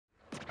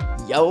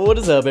Yo, what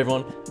is up,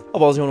 everyone?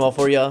 Hope all's going well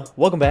for ya.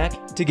 Welcome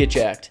back to Get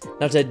Jacked.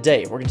 Now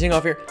today, we're continuing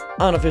off here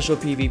on official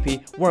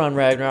PvP. We're on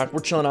Ragnarok.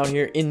 We're chilling out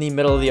here in the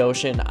middle of the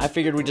ocean. I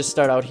figured we'd just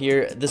start out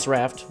here. This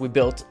raft we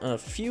built a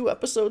few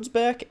episodes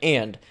back,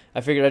 and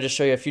I figured I'd just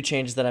show you a few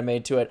changes that I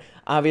made to it.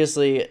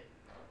 Obviously,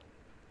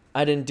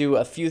 I didn't do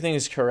a few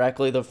things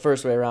correctly the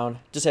first way around.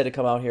 Just had to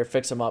come out here,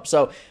 fix them up.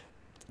 So,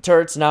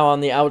 turrets now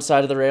on the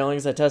outside of the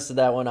railings. I tested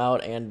that one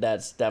out, and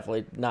that's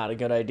definitely not a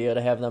good idea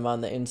to have them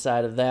on the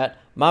inside of that.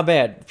 My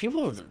bad.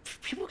 People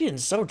getting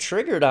so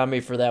triggered on me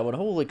for that one.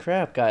 Holy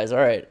crap, guys. All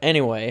right.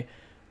 Anyway,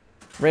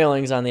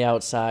 railings on the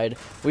outside.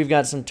 We've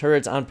got some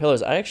turrets on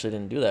pillars. I actually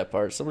didn't do that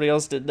part. Somebody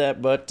else did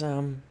that, but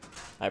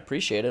I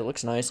appreciate it. It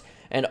looks nice.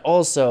 And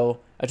also,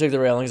 I took the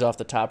railings off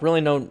the top.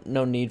 Really no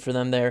need for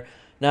them there.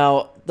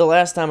 Now, the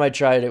last time I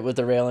tried it with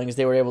the railings,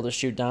 they were able to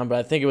shoot down, but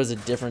I think it was a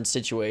different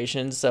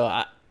situation, so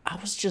I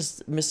was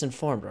just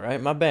misinformed, all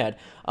right? My bad.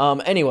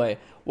 Anyway,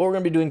 what we're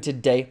going to be doing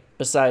today,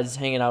 besides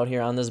hanging out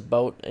here on this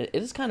boat,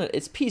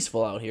 it's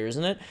peaceful out here,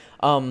 isn't it?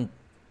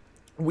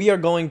 We are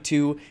going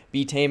to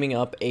be taming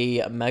up a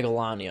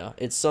MEGALANIA.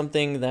 It's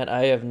something that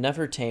I have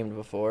never tamed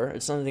before.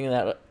 It's something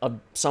that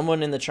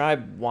someone in the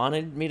tribe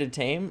wanted me to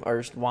tame,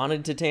 or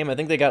wanted to tame. I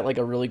think they got like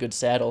a really good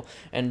saddle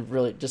and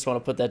really just want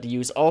to put that to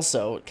use.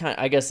 Also,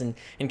 I guess in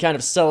kind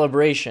of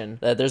celebration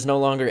that there's no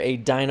longer a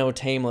dino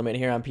tame limit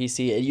here on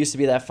PC. It used to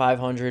be that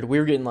 500. We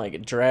were getting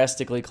like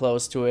drastically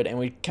close to it, and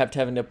we kept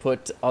having to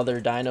put other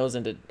dinos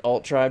into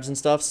alt tribes and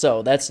stuff,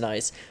 so that's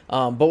nice.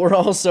 But we're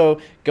also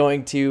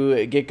going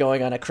to get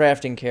going on a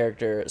crafting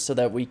character so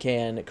that we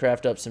can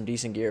craft up some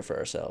decent gear for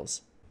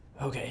ourselves.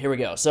 Okay, here we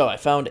go. So I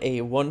found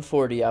a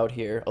 140 out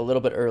here a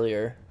little bit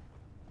earlier.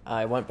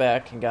 I went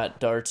back and got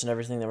darts and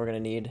everything that we're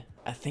going to need.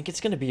 I think it's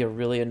going to be a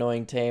really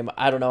annoying tame.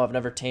 I don't know, I've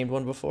never tamed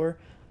one before,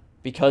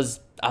 because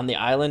on the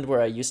island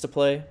where I used to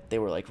play, they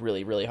were like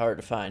really hard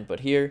to find, but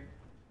here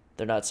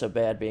they're not so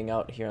bad being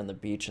out here on the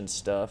beach and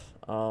stuff.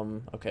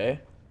 Okay.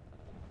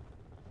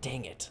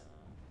 Dang it.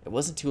 It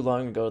wasn't too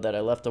long ago that I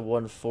left a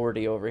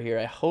 140 over here.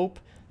 I hope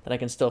that I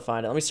can still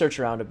find it. Let me search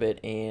around a bit,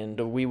 and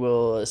we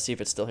will see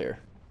if it's still here.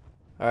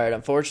 Alright,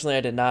 unfortunately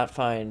I did not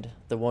find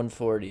the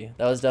 140.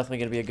 That was definitely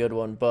going to be a good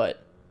one,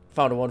 but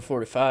found a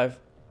 145.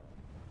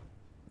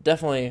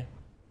 Definitely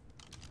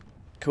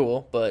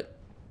cool, but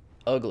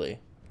ugly.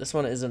 This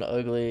one is an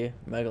ugly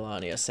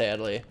MEGALANIA,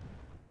 sadly.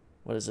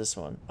 What is this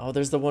one? Oh,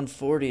 there's the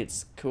 140.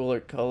 It's cooler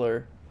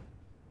color.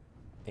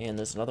 And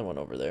there's another one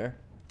over there.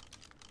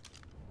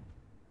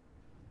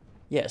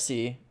 Yeah,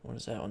 see, what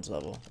is that one's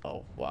level?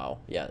 Oh, wow.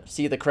 Yeah,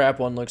 see, the crap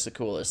one looks the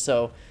coolest.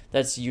 So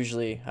that's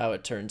usually how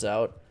it turns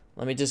out.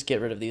 Let me just get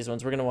rid of these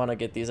ones. We're going to want to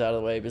get these out of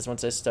the way, because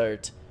once I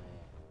start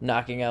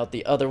knocking out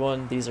the other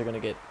one, these are going to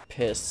get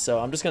pissed. So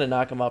I'm just going to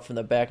knock him out from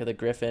the back of the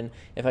griffin.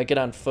 If I get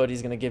on foot,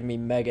 he's going to give me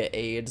mega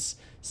AIDS.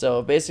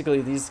 So basically,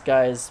 these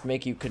guys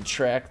make you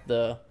contract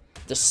the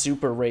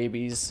super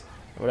rabies,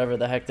 or whatever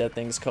the heck that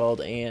thing's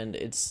called, and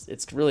it's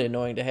really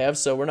annoying to have.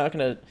 So we're not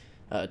going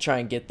to try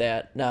and get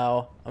that.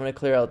 Now, I'm going to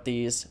clear out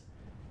these,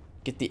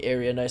 get the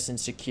area nice and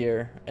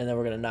secure, and then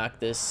we're going to knock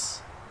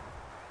this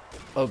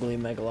ugly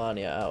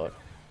MEGALANIA out.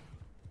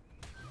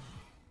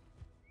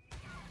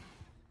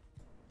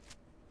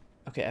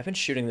 Okay, I've been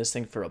shooting this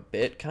thing for a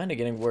bit, kind of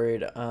getting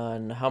worried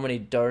on how many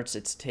darts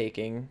it's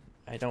taking.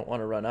 I don't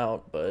want to run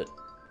out, but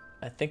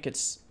I think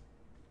it's...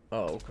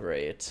 Oh,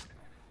 great.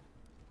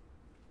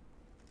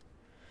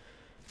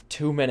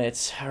 2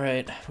 minutes.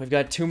 Alright, we've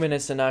got 2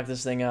 minutes to knock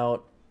this thing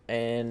out,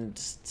 and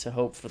to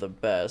hope for the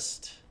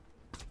best.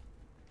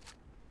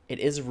 It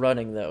is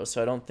running though,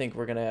 so I don't think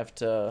we're gonna have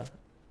to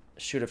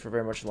shoot it for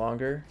very much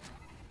longer.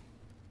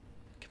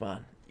 Come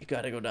on, you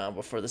gotta go down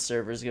before the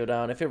servers go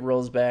down. If it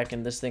rolls back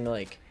and this thing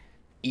like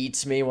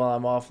eats me while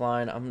I'm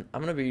offline, I'm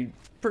gonna be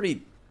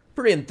pretty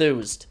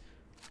enthused.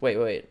 Wait,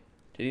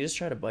 did he just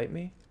try to bite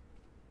me?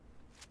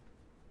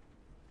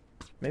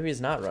 Maybe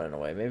he's not running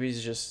away. Maybe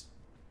he's just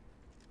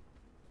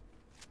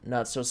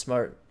not so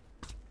smart.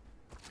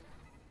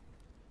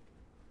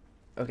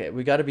 Okay,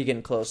 we gotta be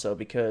getting close though,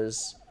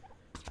 because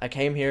I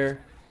came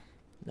here.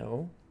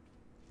 No.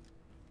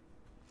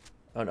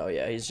 Oh no,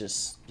 yeah, he's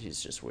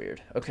just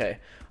weird. Okay.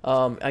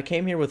 I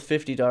came here with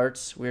 50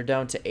 darts. We're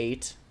down to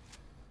 8.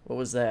 What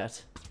was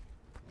that?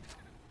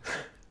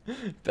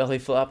 Belly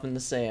flop in the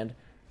sand.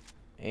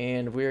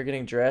 And we are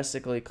getting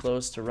drastically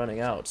close to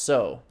running out.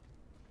 So,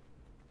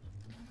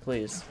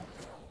 please.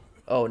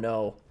 Oh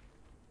no.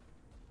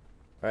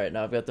 Alright,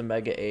 now I've got the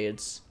mega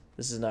AIDS.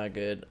 This is not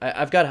good.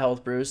 I've got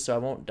health brews, so I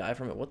won't die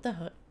from it. What the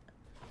heck?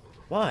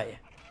 Why?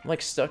 I'm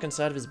like stuck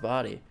inside of his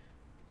body.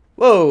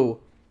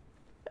 Whoa!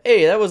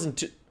 Hey, that wasn't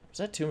two... Was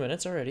that 2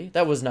 minutes already?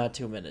 That was not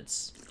 2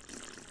 minutes.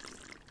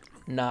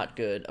 Not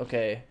good.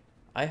 Okay.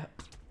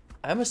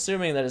 I'm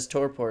assuming that his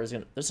torpor is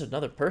gonna... There's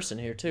another person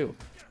here, too.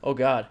 Oh,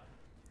 God.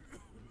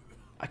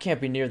 I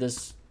can't be near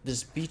this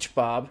beach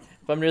bob.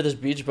 If I'm near this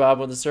beach bob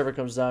when the server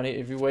comes down,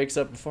 if he wakes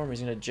up before me, he's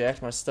gonna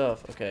jack my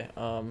stuff. Okay,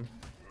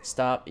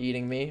 stop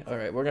eating me.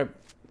 Alright,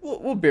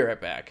 we'll be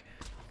right back.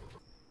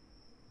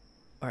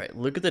 Alright,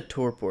 look at the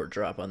torpor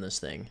drop on this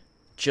thing.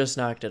 Just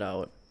knocked it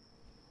out.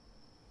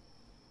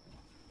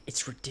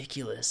 It's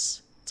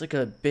ridiculous. It's like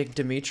a big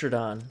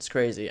Dimetrodon. It's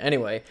crazy.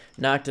 Anyway,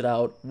 knocked it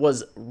out.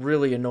 Was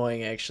really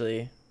annoying,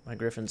 actually. My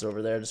Griffin's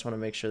over there. I just want to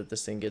make sure that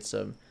this thing gets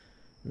some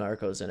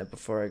Narcos in it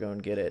before I go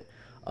and get it.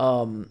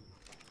 I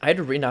had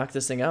to re-knock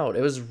this thing out.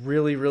 It was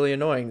really, really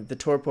annoying. The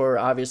torpor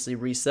obviously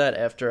reset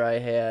after I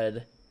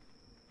had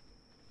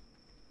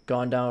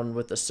gone down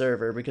with the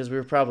server because we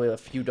were probably a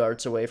few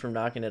darts away from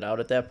knocking it out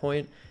at that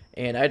point.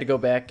 And I had to go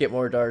back, get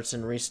more darts,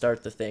 and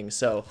restart the thing.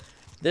 So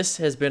this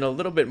has been a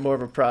little bit more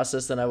of a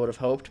process than I would have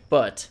hoped,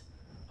 but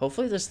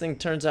hopefully this thing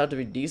turns out to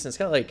be decent. It's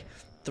got like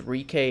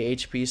 3k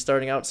HP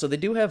starting out, so they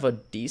do have a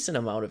decent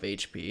amount of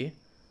HP.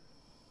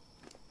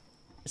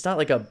 It's not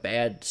like a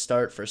bad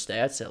start for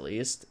stats, at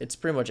least. It's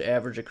pretty much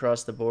average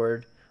across the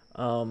board.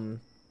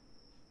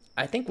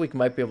 I think we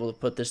might be able to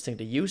put this thing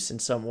to use in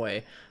some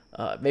way.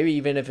 Maybe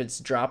even if it's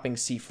dropping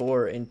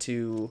C4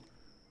 into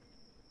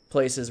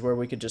places where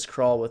we could just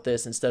crawl with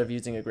this instead of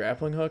using a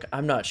grappling hook.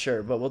 I'm not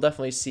sure, but we'll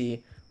definitely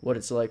see what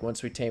it's like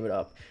once we tame it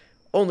up.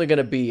 Only going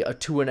to be a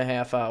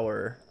 2.5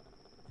 hour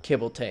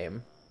kibble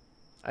tame.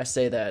 I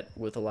say that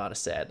with a lot of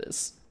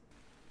sadness.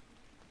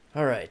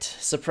 Alright,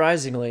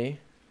 surprisingly,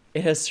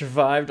 it has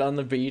survived on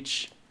the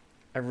beach.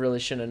 I really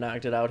shouldn't have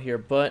knocked it out here,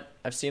 but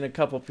I've seen a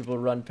couple people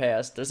run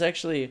past. There's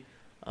actually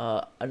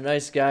a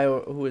nice guy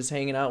who was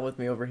hanging out with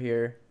me over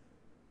here.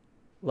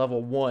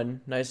 Level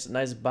 1,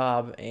 nice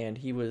Bob, and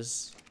he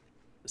was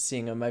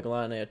seeing a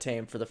Megalania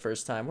tame for the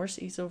first time.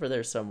 He's over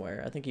there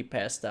somewhere. I think he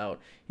passed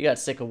out. He got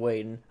sick of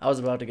waiting. I was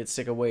about to get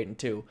sick of waiting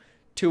too.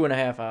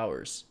 2.5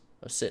 hours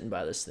of sitting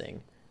by this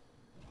thing.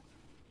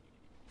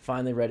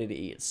 Finally ready to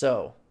eat.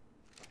 So,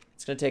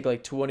 it's going to take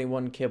like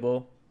 21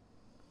 kibble.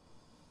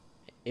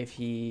 If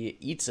he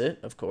eats it,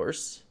 of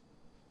course.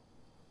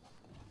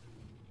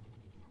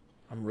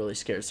 I'm really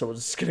scared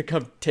someone's just going to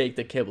come take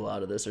the kibble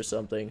out of this or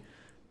something.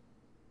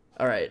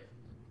 Alright.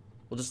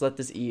 We'll just let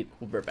this eat.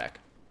 We'll be right back.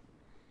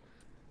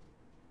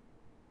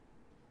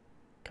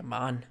 Come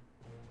on.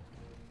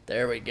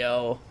 There we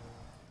go.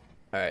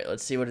 Alright,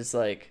 let's see what it's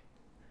like.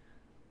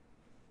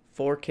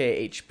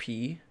 4k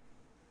HP.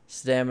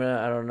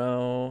 Stamina, I don't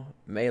know.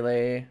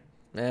 Melee,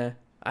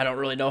 I don't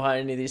really know how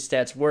any of these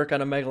stats work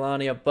on a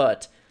Megalania,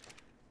 but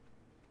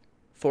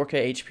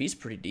 4k HP is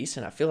pretty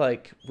decent. I feel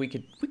like we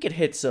could get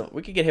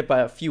hit by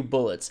a few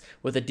bullets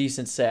with a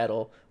decent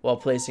saddle while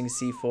placing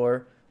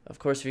C4. Of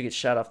course, if you get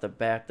shot off the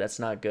back, that's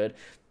not good.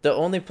 The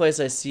only place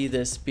I see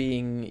this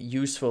being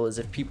useful is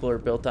if people are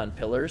built on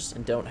pillars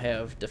and don't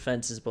have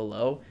defenses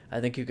below. I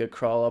think you could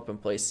crawl up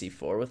and place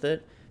C4 with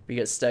it,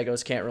 because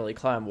stegos can't really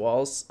climb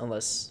walls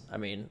unless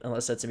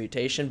that's a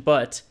mutation.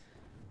 But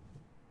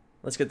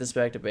let's get this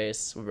back to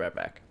base. We'll be right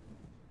back.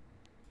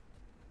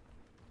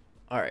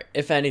 Alright,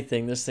 if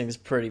anything, this thing's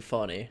pretty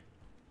funny.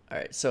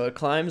 Alright, so it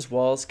climbs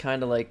walls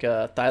kind of like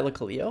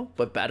Thylacoleo,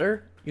 but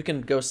better. You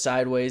can go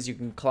sideways, you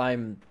can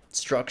climb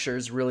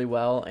structures really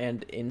well,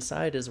 and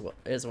inside as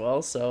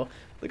well. So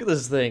look at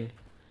this thing.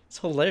 It's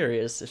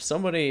hilarious. If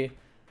somebody,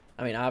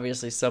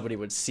 obviously somebody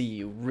would see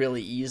you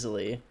really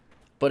easily,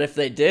 but if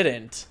they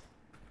didn't,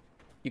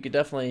 you could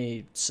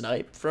definitely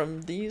snipe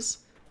from these,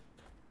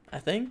 I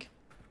think.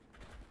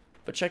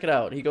 But check it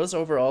out. He goes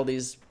over all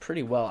these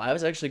pretty well. I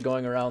was actually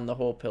going around the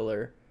whole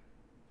pillar.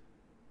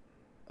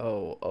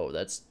 Oh,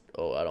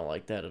 I don't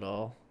like that at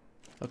all.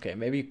 Okay,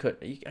 maybe you could.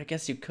 I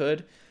guess you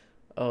could.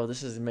 Oh,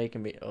 this is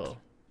making me,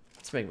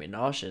 it's making me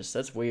nauseous.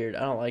 That's weird.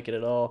 I don't like it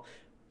at all.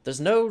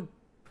 There's no,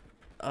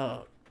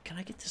 can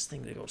I get this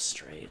thing to go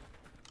straight?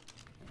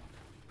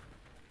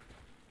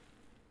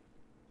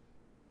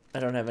 I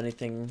don't have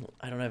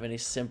any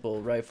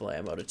simple rifle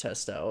ammo to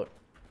test out.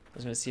 I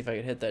was going to see if I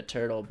could hit that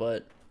turtle,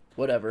 but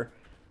whatever.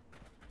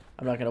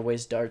 I'm not going to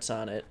waste darts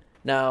on it.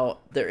 Now,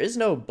 there is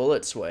no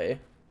bullet sway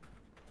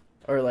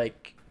or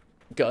like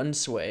gun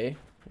sway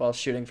while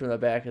shooting from the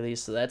back of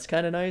these, so that's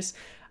kind of nice.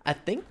 I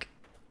think,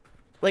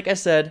 like I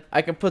said,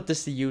 I can put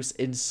this to use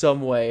in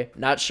some way.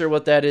 Not sure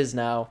what that is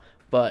now,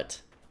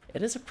 but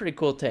it is a pretty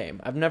cool tame.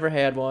 I've never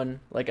had one,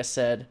 like I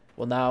said.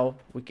 Well, now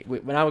we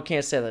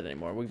can't say that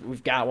anymore.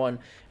 We've got one,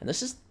 and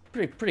this is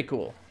pretty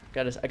cool.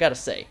 I gotta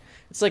say,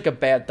 it's like a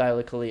bad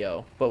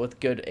Thylacoleo, but with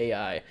good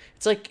AI.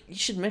 It's like you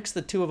should mix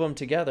the two of them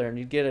together, and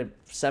you'd get a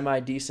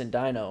semi-decent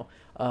dino.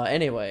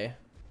 Anyway,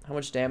 how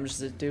much damage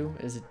does it do?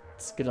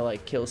 It's gonna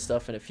like kill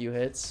stuff in a few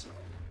hits?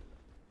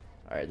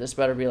 All right, this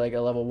better be like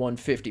a level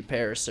 150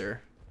 Parasaur.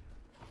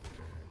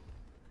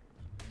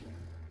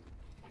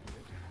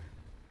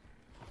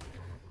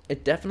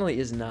 It definitely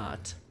is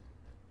not.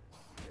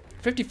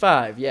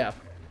 55, yeah.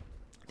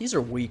 These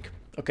are weak.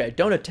 Okay,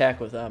 don't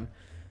attack with them.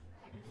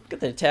 Get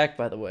the attack,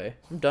 by the way.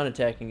 I'm done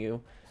attacking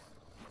you.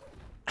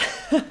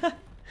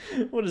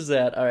 What is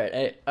that?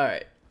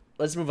 Alright.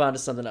 Let's move on to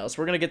something else.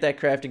 We're going to get that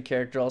crafting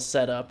character all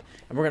set up,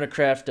 and we're going to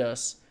craft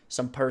us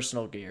some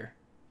personal gear.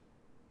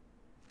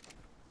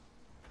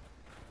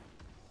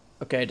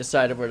 Okay, I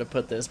decided where to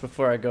put this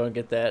before I go and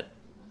get that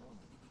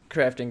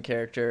crafting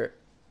character.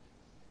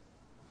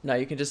 Now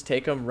you can just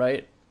take them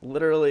right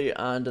literally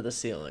onto the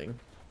ceiling.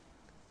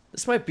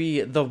 This might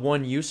be the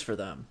one use for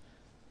them.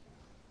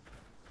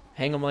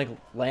 Hang them like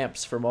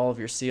lamps from all of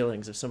your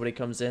ceilings. If somebody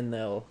comes in,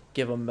 they'll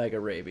give them mega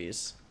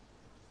rabies.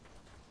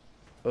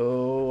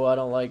 Oh, I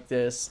don't like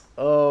this.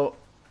 Oh.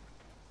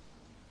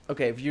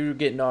 Okay, if you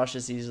get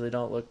nauseous easily,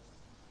 don't look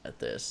at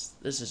this.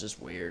 This is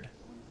just weird.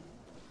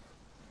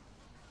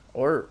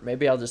 Or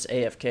maybe I'll just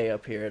AFK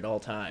up here at all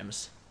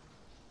times.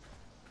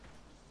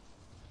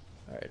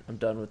 Alright, I'm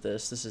done with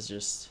this. This is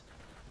just...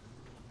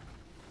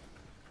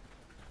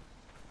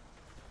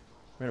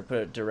 We're gonna put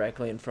it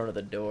directly in front of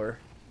the door.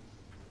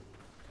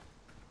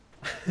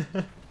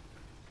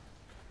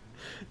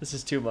 This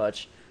is too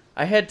much.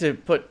 I had to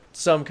put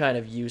some kind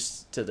of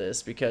use to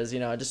this because, you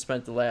know, I just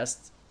spent the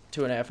last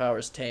 2.5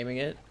 hours taming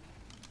it.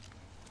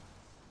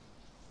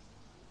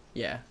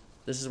 Yeah,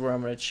 this is where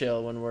I'm gonna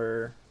chill when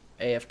we're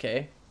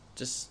AFK.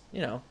 Just,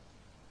 you know,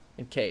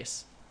 in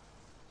case.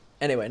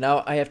 Anyway,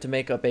 now I have to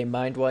make up a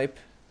mind wipe,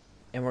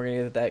 and we're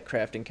gonna get that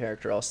crafting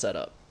character all set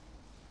up.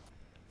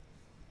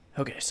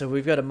 Okay, so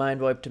we've got a mind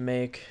wipe to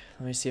make.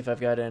 Let me see if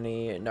I've got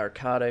any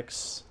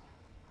narcotics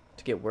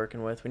to get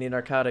working with. We need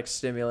narcotics,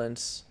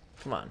 stimulants,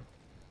 come on,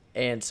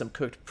 and some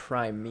cooked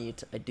prime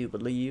meat, I do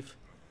believe.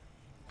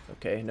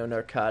 Okay, no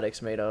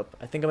narcotics made up.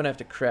 I think I'm gonna have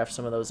to craft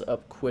some of those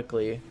up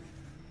quickly.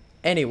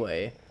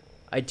 Anyway,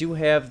 I do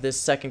have this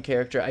second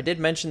character. I did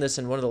mention this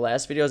in one of the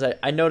last videos.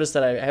 I noticed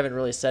that I haven't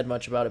really said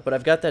much about it, but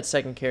I've got that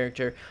second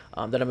character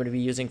that I'm going to be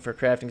using for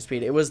crafting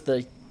speed. It was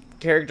the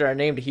character I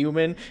named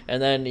Human,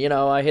 and then, you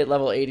know, I hit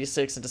level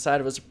 86 and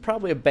decided it was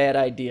probably a bad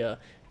idea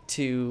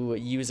to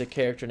use a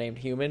character named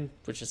Human,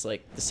 which is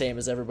like the same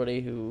as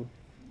everybody who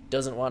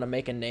doesn't want to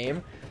make a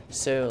name.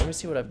 So let me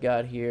see what I've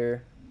got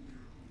here.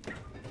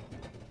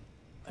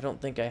 I don't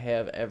think I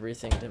have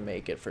everything to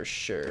make it for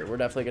sure. We're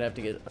definitely going to have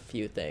to get a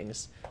few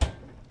things.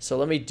 So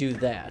let me do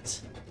that.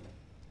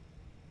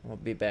 We'll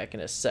be back in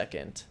a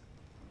second.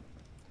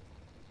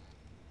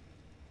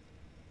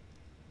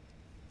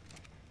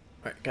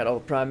 Alright, got all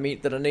the prime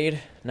meat that I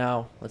need.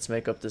 Now, let's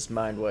make up this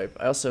mind wipe.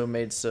 I also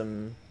made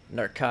some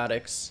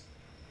narcotics.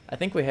 I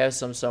think we have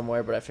some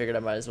somewhere, but I figured I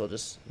might as well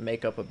just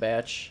make up a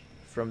batch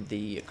from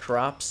the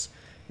crops.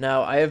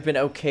 Now, I have been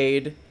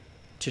okayed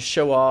to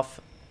show off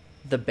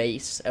the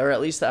base, or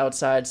at least the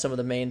outside, some of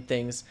the main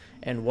things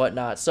and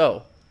whatnot.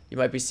 So, you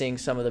might be seeing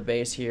some of the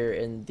base here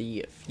in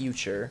the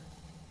future.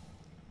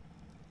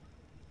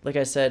 Like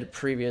I said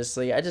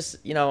previously, I just,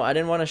 you know, I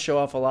didn't want to show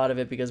off a lot of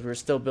it because we're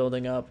still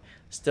building up,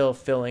 still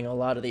filling a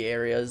lot of the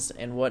areas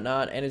and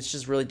whatnot, and it's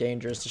just really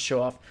dangerous to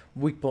show off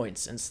weak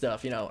points and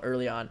stuff, you know,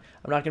 early on.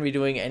 I'm not going to be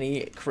doing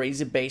any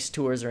crazy base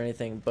tours or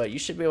anything, but you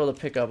should be able to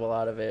pick up a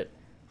lot of it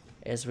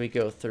as we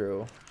go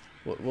through.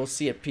 We'll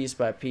see it piece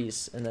by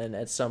piece, and then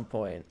at some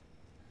point,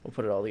 we'll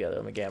put it all together.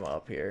 Let me gamma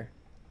up here.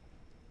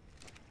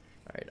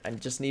 Alright, I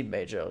just need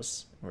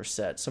Majos. We're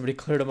set. Somebody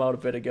cleared them out a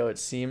bit ago, it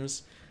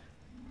seems.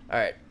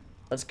 Alright,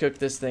 let's cook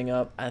this thing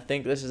up. I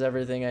think this is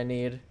everything I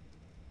need.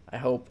 I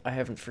hope I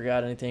haven't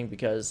forgot anything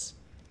because...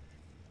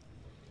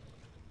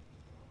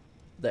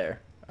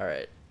 There.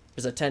 Alright.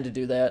 Because I tend to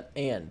do that,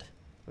 and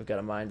we've got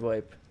a mind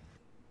wipe.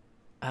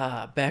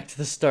 Ah, back to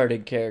the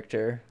starting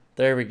character.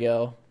 There we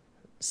go.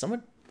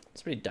 Somebody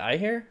die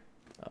here?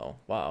 Oh,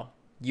 wow.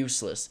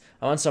 Useless.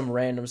 I'm on some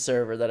random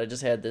server that I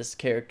just had this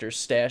character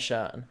stash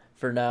on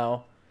for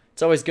now.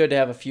 It's always good to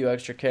have a few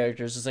extra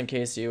characters just in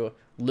case you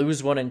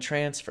lose one in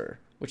transfer,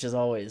 which is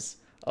always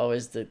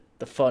the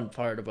fun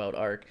part about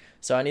ARK.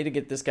 So I need to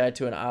get this guy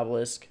to an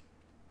obelisk.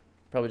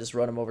 Probably just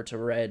run him over to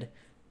red,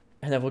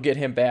 and then we'll get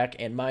him back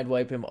and mind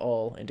wipe him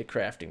all into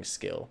crafting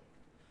skill.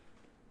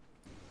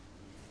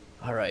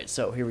 Alright,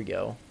 so here we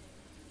go.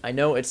 I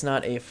know it's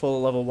not a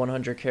full level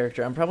 100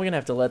 character. I'm probably going to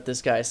have to let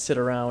this guy sit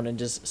around and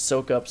just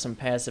soak up some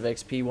passive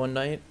XP one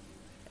night.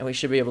 And we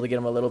should be able to get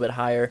him a little bit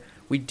higher.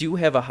 We do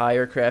have a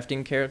higher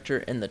crafting character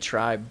in the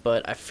tribe,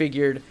 but I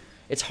figured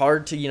it's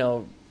hard to, you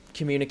know,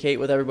 communicate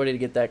with everybody to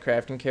get that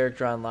crafting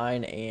character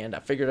online, and I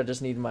figured I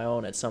just needed my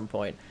own at some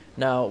point.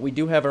 Now, we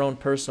do have our own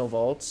personal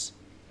vaults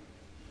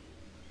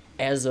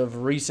as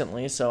of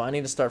recently, so I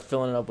need to start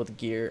filling it up with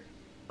gear.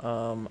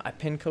 I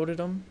pin coded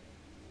them,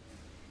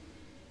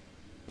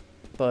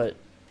 but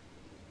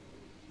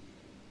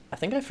I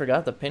think I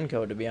forgot the pin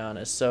code, to be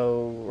honest,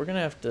 so we're gonna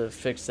have to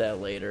fix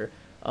that later.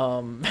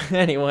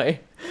 Anyway,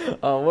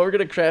 what we're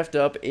gonna craft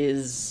up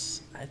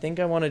is, I think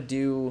I want to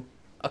do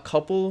a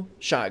couple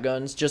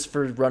shotguns just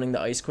for running the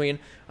Ice Queen.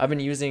 I've been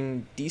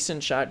using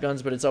decent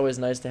shotguns, but it's always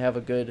nice to have a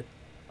good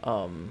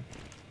one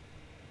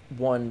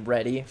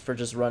ready for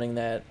just running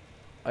that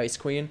Ice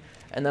Queen.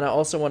 And then I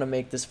also want to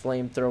make this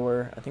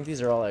flamethrower. I think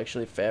these are all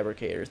actually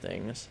fabricator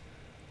things.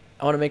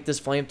 I want to make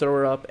this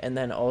flamethrower up, and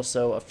then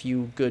also a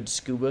few good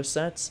scuba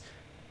sets.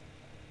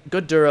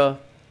 Good Dura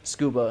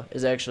scuba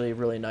is actually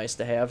really nice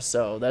to have,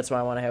 so that's why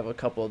I want to have a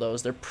couple of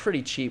those. They're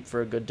pretty cheap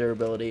for a good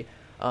durability.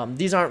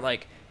 These aren't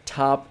like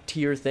top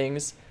tier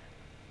things,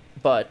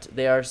 but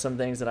they are some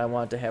things that I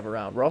want to have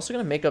around. We're also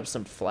going to make up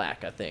some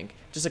flak, I think.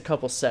 Just a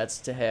couple sets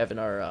to have in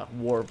our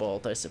war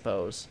vault, I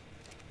suppose.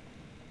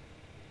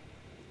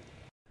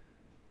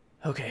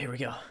 Okay, here we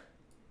go.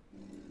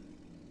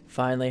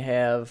 Finally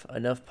have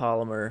enough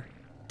polymer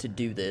to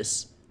do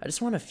this. I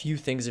just want a few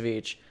things of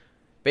each.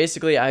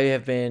 Basically, I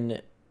have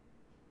been...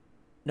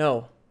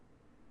 No.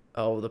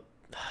 Oh,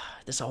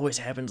 this always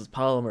happens with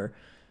polymer.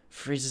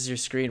 Freezes your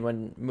screen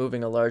when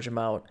moving a large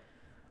amount.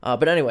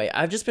 But anyway,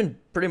 I've just been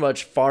pretty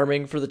much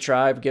farming for the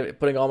tribe,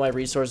 putting all my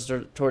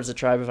resources towards the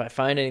tribe. If I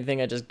find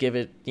anything, I just give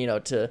it, you know,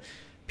 to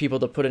people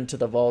to put into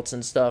the vaults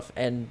and stuff.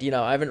 And, you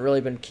know, I haven't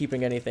really been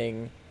keeping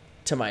anything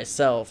to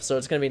myself. So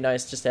it's going to be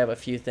nice just to have a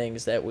few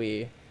things that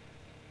we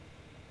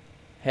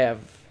have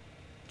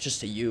just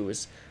to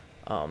use.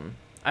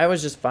 I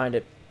always just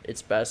find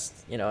it's best,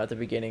 you know, at the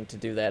beginning to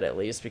do that at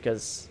least,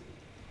 because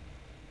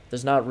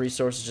there's not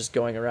resources just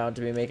going around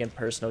to be making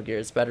personal gear.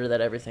 It's better that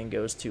everything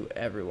goes to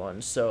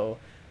everyone. So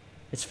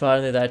it's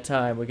finally that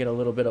time we get a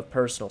little bit of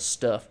personal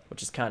stuff,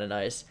 which is kind of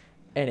nice.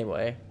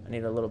 Anyway, I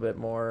need a little bit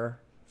more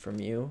from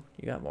you.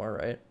 You got more,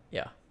 right?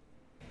 Yeah.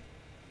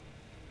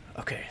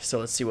 Okay, so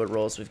let's see what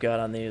rolls we've got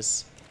on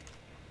these.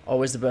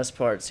 Always the best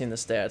part, seeing the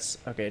stats.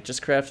 Okay,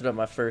 just crafted up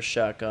my first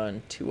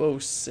shotgun.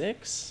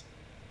 206?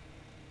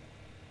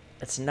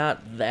 It's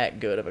not that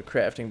good of a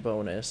crafting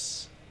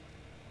bonus.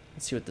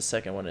 Let's see what the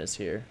second one is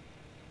here.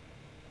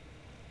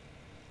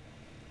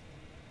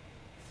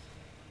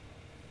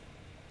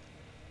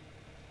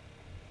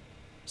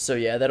 So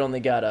yeah, that only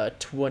got a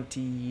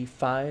 25%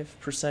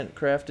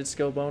 crafted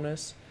skill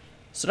bonus.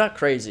 So not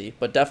crazy,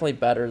 but definitely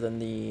better than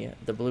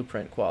the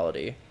blueprint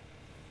quality.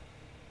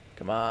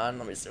 Come on,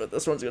 let me see what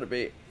this one's gonna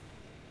be.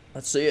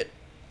 Let's see it.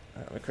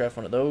 Alright, let me craft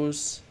one of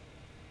those.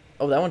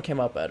 Oh, that one came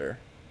out better.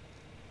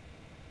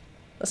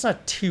 That's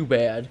not too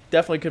bad.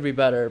 Definitely could be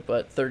better,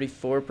 but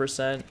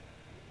 34%.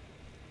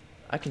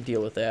 I can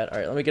deal with that.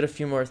 Alright, let me get a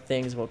few more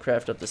things and we'll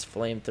craft up this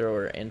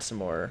flamethrower and some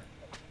more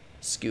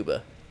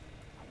scuba.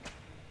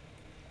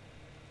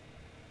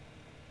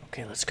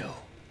 Okay, let's go.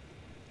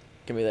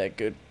 Give me that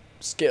good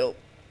skill.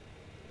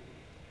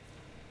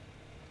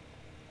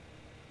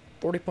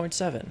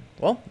 40.7.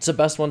 Well, it's the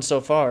best one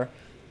so far.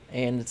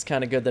 And it's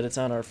kind of good that it's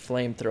on our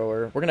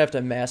flamethrower. We're going to have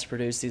to mass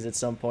produce these at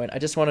some point. I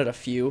just wanted a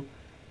few.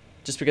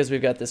 Just because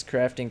we've got this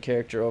crafting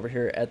character over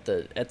here at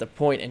the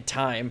point in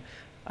time.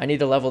 I need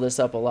to level this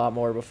up a lot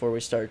more before we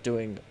start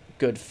doing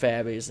good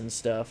fabbies and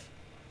stuff.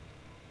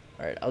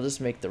 Alright, I'll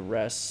just make the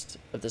rest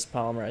of this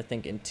polymer, I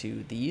think,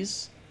 into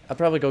these. I'll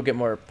probably go get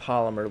more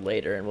polymer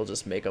later and we'll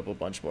just make up a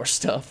bunch more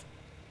stuff.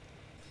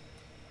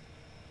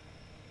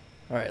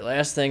 Alright,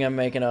 last thing I'm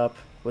making up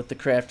with the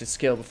crafted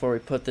skill before we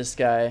put this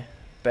guy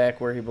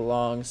back where he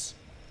belongs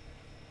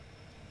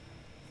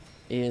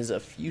is a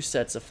few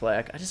sets of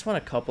flak. I just want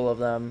a couple of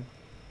them.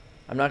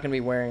 I'm not going to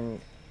be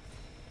wearing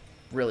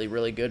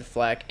really good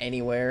flak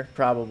anywhere,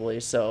 probably,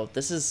 so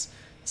this is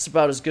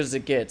about as good as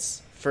it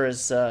gets for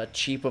as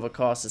cheap of a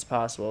cost as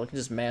possible. I can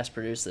just mass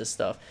produce this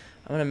stuff.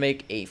 I'm going to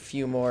make a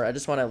few more. I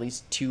just want at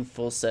least 2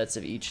 full sets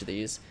of each of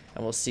these,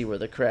 and we'll see where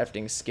the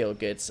crafting skill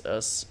gets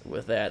us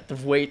with that. The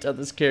weight of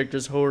this character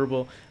is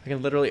horrible. I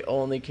can literally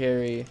only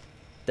carry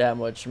that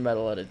much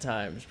metal at a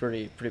time. It's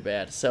pretty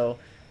bad. So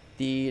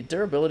the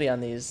durability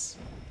on these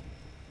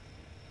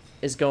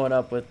is going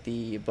up with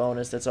the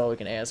bonus. That's all we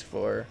can ask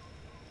for.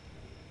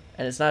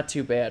 And it's not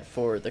too bad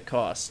for the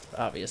cost,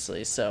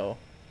 obviously. So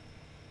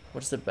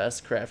what's the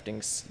best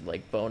crafting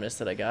like bonus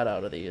that I got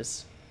out of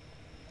these?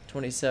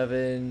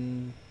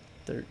 27,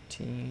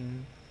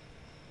 13,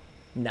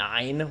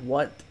 9,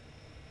 what?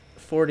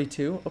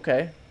 42,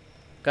 okay.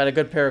 Got a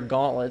good pair of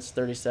gauntlets,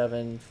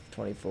 37,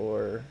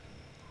 24,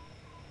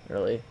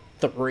 really?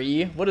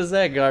 3? What is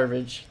that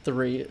garbage?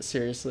 3,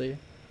 seriously?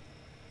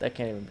 That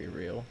can't even be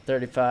real.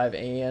 35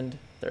 and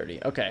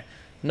 30, okay.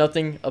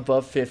 Nothing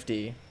above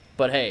 50,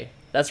 but hey,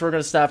 that's where we're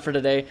going to stop for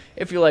today.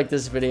 If you like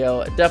this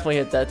video, definitely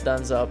hit that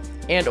thumbs up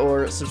and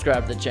or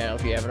subscribe to the channel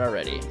if you haven't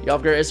already. Y'all have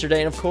a great rest of your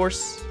day, and of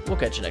course, we'll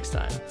catch you next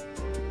time.